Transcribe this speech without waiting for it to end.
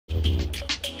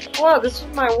Whoa, this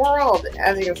is my world.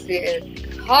 As you can see,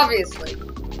 it obviously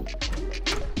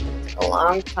took a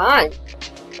long time.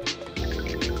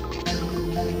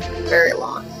 Very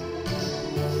long.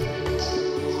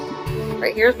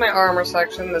 Right, here's my armor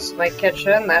section. This is my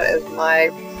kitchen. That is my...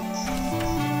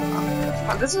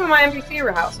 this is my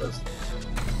NPC houses.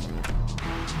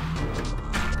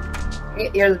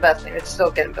 Here's the best thing. It's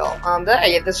still getting built.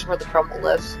 Yeah, this is where the trouble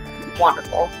lives.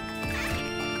 Wonderful.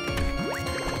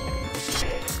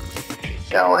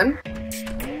 Going.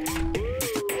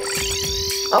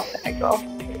 Oh, there I go.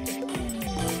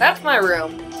 That's my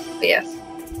room. Yes.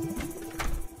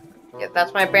 Yeah,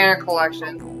 that's my banner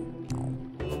collection.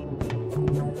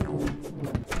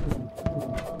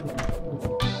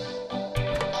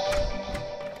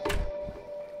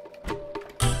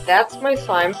 That's my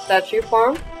slime statue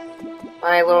farm.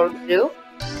 My little zoo.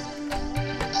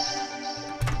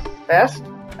 Best.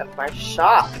 That's my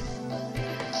shop.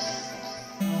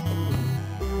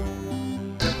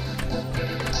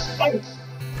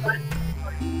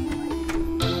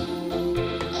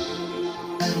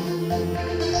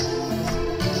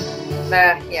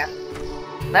 Yeah.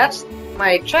 That's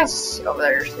my chest over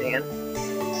there you're seeing.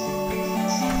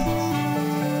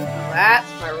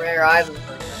 That's my rare item.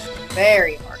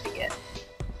 Very hard to get.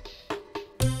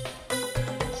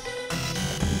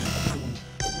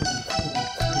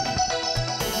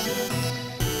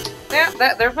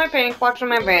 Yeah, there's my painting collection,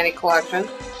 my vanity collection.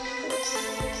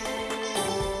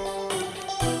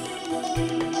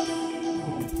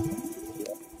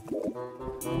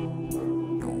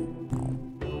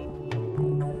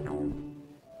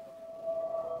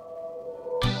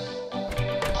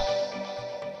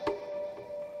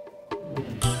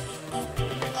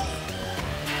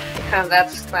 And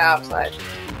that's the outside.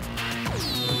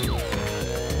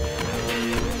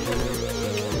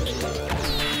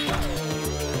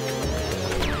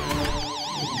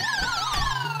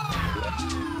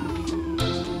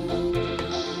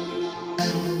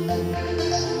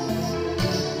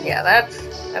 Yeah,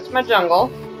 that's my jungle.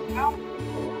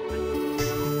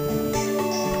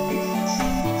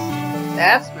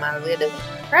 That's my little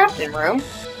crafting room.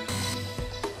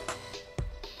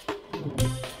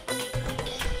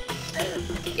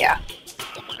 Yeah,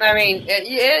 I mean,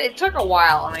 it took a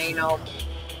while. I mean, you know,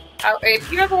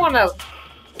 if you ever want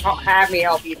to have me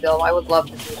help you build, I would love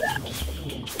to do that.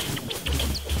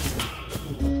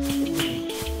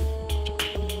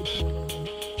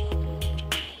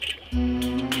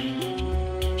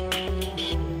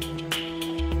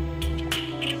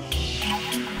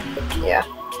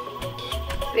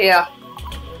 Yeah.